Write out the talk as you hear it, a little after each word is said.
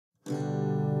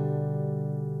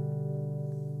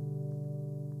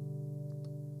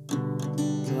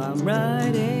I'm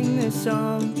writing this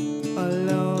song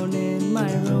alone in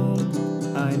my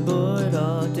room. I'm bored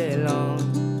all day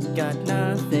long, got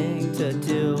nothing to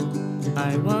do.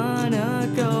 I wanna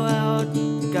go out,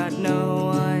 got no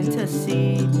one to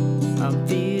see. I'm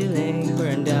feeling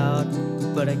burned out,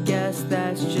 but I guess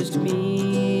that's just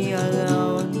me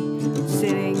alone.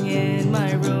 Sitting in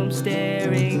my room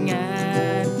staring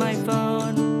at my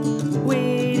phone,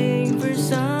 waiting for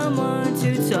someone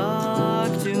to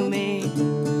talk to me.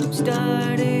 I'm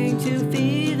starting to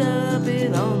feel a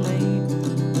bit lonely,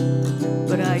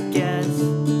 but I guess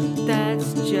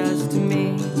that's just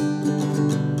me.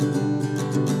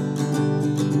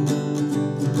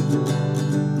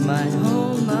 My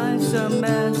whole life's a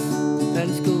mess,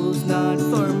 and school's not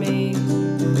for me.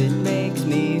 It makes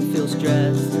me feel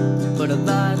stressed, but a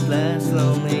lot less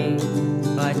lonely.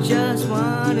 I just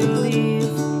want to leave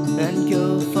and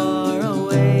go far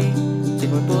away.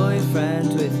 Take my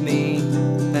boyfriend with me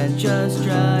and just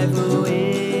drive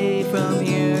away from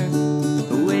here,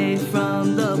 away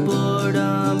from the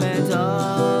boredom and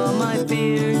all my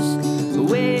fears,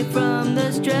 away from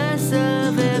the stress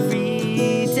of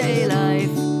everyday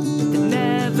life that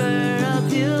never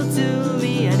appealed to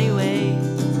me anyway.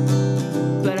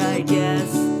 But I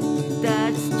guess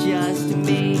that's just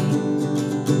me.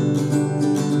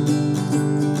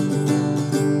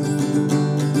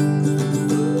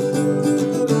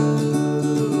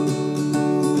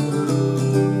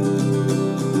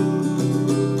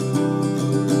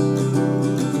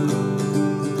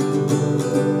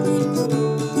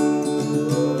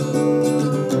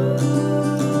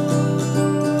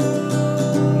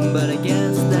 But I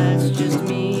guess that's just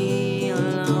me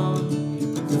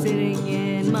alone, sitting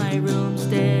in my room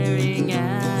staring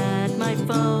at my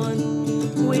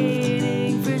phone,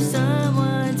 waiting for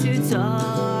someone to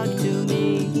talk to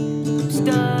me. I'm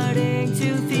starting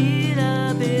to feel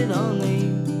a bit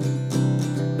lonely,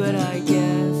 but I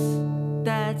guess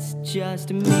that's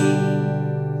just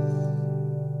me.